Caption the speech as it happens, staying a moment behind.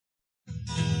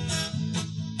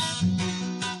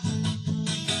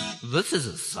This is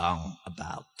a song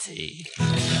about tea.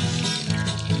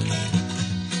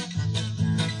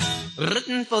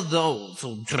 Written for those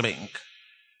who drink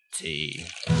tea.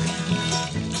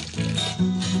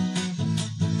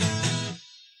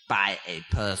 By a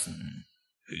person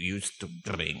who used to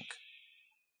drink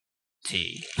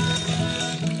tea.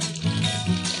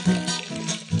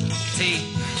 Tea,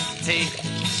 tea,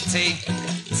 tea,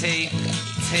 tea,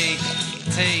 tea,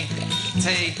 tea,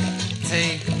 tea,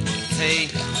 tea, tea,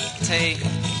 tea,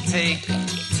 tea,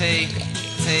 tea,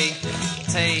 tea,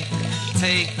 tea,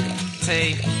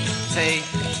 tea, tea,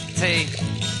 tea,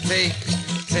 tea,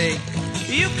 tea.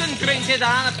 You can drink it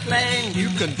on a plane, you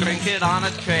can drink it on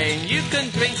a train, you can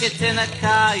drink it in a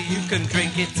car, you can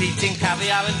drink it eating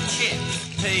caviar and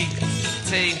chips. Tea,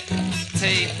 tea,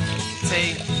 tea,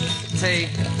 tea, tea,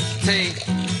 tea,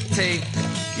 tea.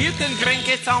 You can drink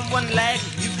it on one leg,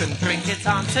 you can drink it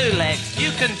on two legs, you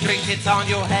can drink it on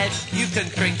your head, you can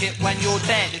drink it when you're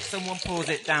dead if someone pours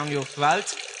it down your throat.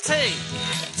 Tea,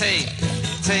 tea,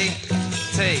 tea,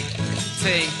 tea,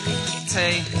 tea,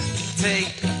 tea, tea,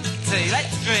 tea.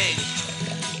 Let's drink.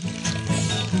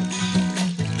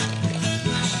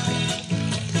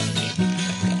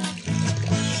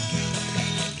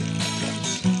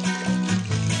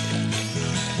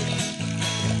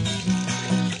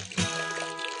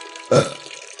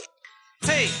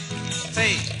 Tea,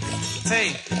 tea,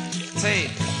 tea, tea,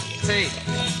 tea,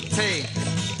 tea,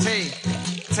 tea,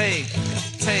 tea,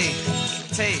 tea,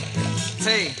 tea,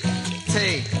 tea,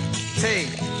 tea, tea,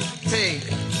 tea,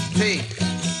 tea,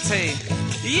 tea.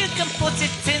 You can put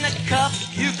it in a cup,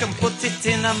 you can put it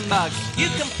in a mug, you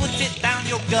can put it down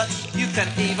your gut, you can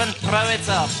even throw it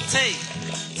up. Tea,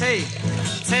 tea,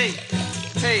 tea,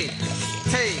 tea,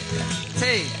 tea,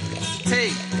 tea,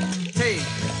 tea, tea.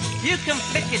 You can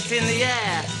flick it in the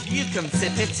air, you can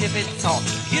sip it if it's hot,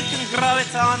 you can grow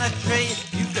it on a tree,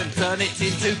 you can turn it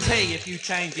into tea if you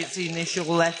change its initial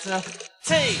letter.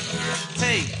 Tea,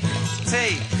 tea,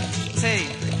 tea, tea,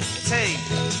 tea,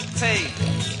 tea,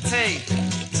 tea,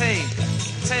 tea,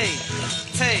 tea,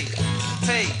 tea,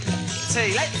 tea,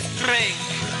 tea. Let's drink.